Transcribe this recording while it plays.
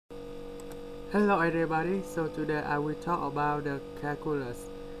Hello everybody, so today I will talk about the calculus.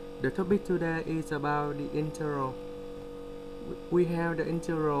 The topic today is about the integral. We have the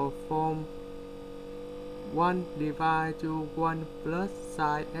integral from 1 divided to 1 plus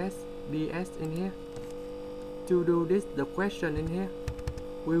sin s ds in here. To do this, the question in here,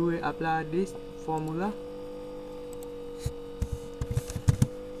 we will apply this formula.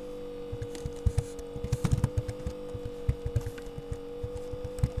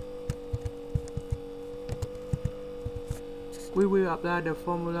 We will apply the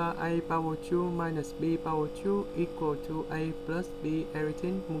formula a power 2 minus b power 2 equal to a plus b,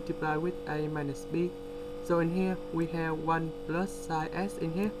 everything multiplied with a minus b. So in here we have 1 plus sin s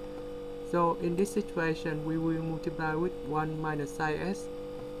in here. So in this situation we will multiply with 1 minus sin s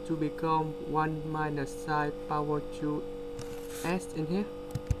to become 1 minus sin power 2 s in here.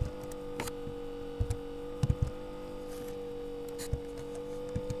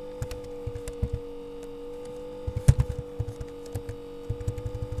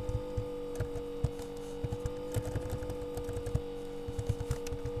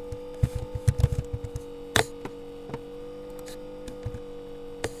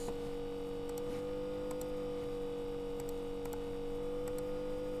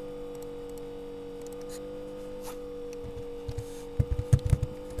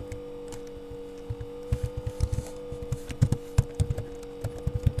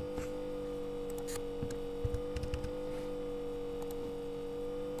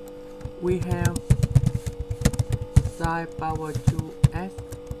 We have sin power 2s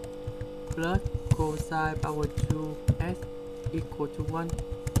plus cosine power 2s equal to 1.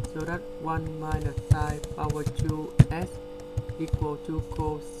 So that 1 minus sin power 2s equal to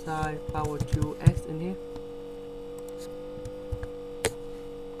cosine power 2s in here.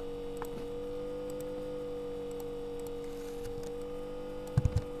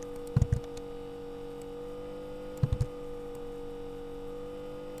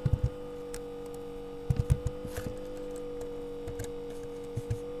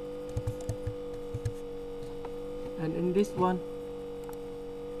 And in this one,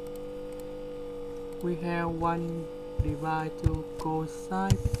 we have 1 divided to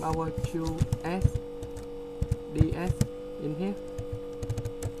cosine power 2s ds in here,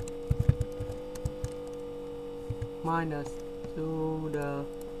 minus to the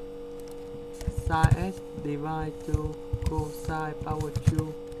sin s divided to cosine power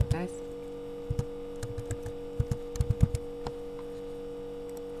 2s.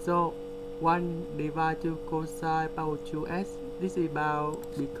 So 1 divided to cosine power 2s, this is about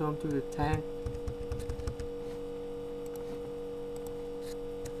become to the tan.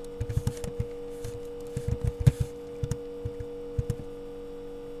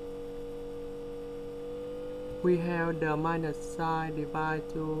 We have the minus sine divided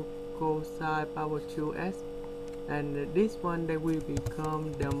to cosine power 2s, and this one that will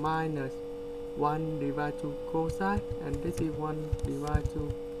become the minus 1 divided to cosine, and this is 1 divided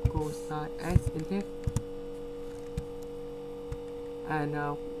to cosine s in here.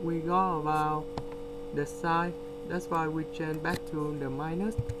 And we got about the sine, that's why we change back to the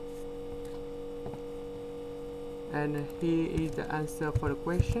minus. And here is the answer for the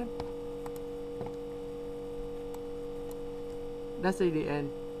question. That's the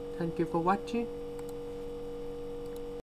end. Thank you for watching.